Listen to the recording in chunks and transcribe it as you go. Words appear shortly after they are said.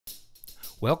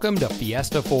Welcome to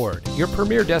Fiesta Ford, your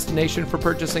premier destination for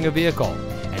purchasing a vehicle.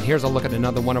 And here's a look at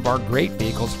another one of our great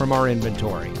vehicles from our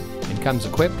inventory. And comes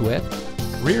equipped with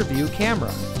rear view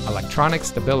camera, electronic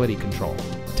stability control,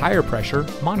 tire pressure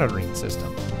monitoring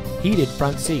system, heated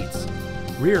front seats,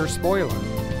 rear spoiler,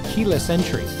 keyless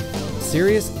entry,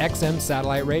 Sirius XM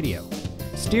satellite radio,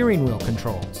 steering wheel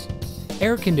controls,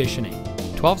 air conditioning,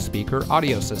 12-speaker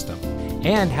audio system,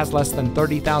 and has less than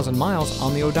 30,000 miles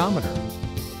on the odometer.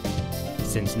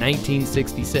 Since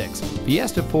 1966,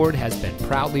 Fiesta Ford has been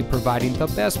proudly providing the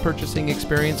best purchasing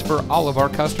experience for all of our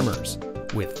customers.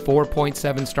 With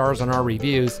 4.7 stars on our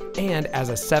reviews, and as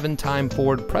a 7-time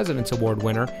Ford President's Award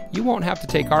winner, you won't have to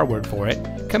take our word for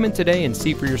it. Come in today and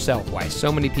see for yourself why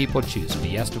so many people choose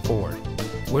Fiesta Ford.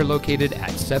 We're located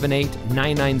at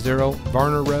 78990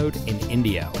 Varner Road in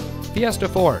Indio. Fiesta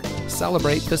Ford,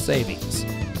 celebrate the savings.